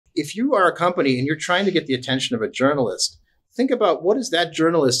if you are a company and you're trying to get the attention of a journalist, think about what is that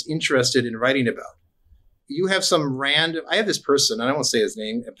journalist interested in writing about? You have some random, I have this person, and I won't say his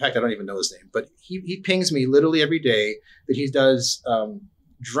name. In fact, I don't even know his name, but he pings me literally every day that he does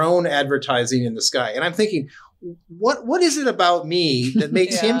drone advertising in the sky. And I'm thinking, what is it about me that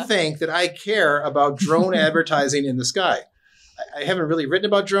makes him think that I care about drone advertising in the sky? I haven't really written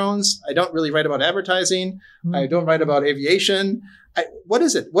about drones. I don't really write about advertising. I don't write about aviation. What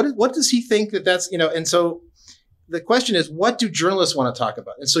is it? What does he think that's, and so the question is, what do journalists want to talk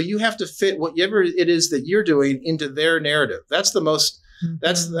about? And so you have to fit whatever it is that you're doing into their narrative. That's the most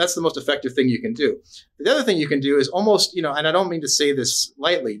that's the most effective thing you can do. The other thing you can do is almost, and I don't mean to say this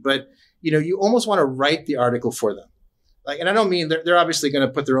lightly, but you almost want to write the article for them. And I don't mean they're obviously going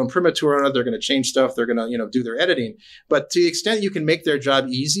to put their own primatur on it. They're going to change stuff. They're going to, do their editing. But to the extent you can make their job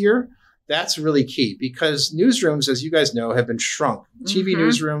easier, that's really key, because newsrooms, as you guys know, have been shrunk. TV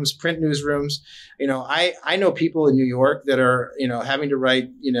newsrooms, print newsrooms. I know people in New York that are, having to write,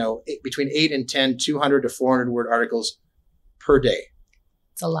 between 8 and 10, 200 to 400 word articles per day.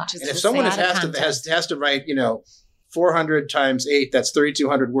 It's a lot. And if someone has to write, 400 times 8, that's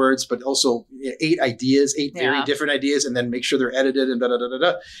 3,200 words, but also 8 ideas, 8 very different ideas, and then make sure they're edited and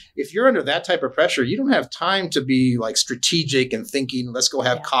da-da-da-da-da. If you're under that type of pressure, you don't have time to be like strategic and thinking, let's go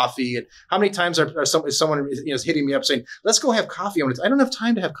have coffee. And how many times is someone is hitting me up saying, let's go have coffee? I don't have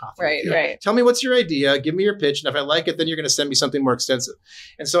time to have coffee. Right. Tell me what's your idea. Give me your pitch. And if I like it, then you're going to send me something more extensive.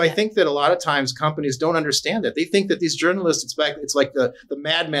 And so I think that a lot of times companies don't understand that. They think that these journalists, it's like the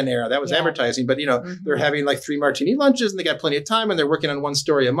Mad Men era. That was advertising, but they're having like 3 martini lunches and they got plenty of time and they're working on 1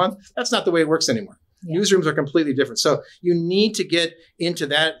 story a month. That's not the way it works anymore. Newsrooms are completely different. So you need to get into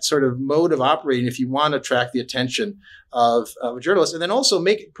that sort of mode of operating if you want to attract the attention of a journalist, and then also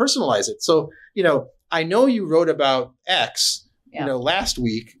personalize it. So, I know you wrote about X, last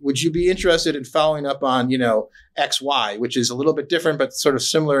week. Would you be interested in following up on, XY, which is a little bit different, but sort of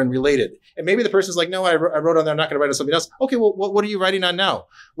similar and related? And maybe the person's like, no, I wrote on there, I'm not going to write on something else. Okay, well, what are you writing on now?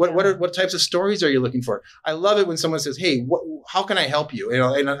 What types of stories are you looking for? I love it when someone says, hey, how can I help you?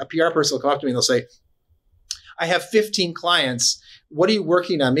 And a PR person will come up to me and they'll say, I have 15 clients. What are you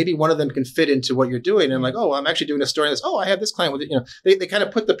working on? Maybe one of them can fit into what you're doing. And I'm like, oh, I'm actually doing a story on this. Oh, I have this client with it. They kind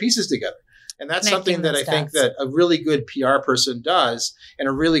of put the pieces together. And that's something that I think that a really good PR person does, and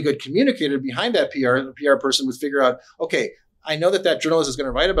a really good communicator behind that PR person would figure out, okay, I know that journalist is going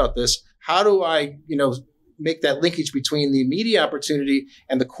to write about this. How do I, make that linkage between the media opportunity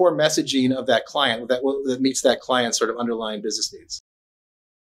and the core messaging of that client that meets that client's sort of underlying business needs?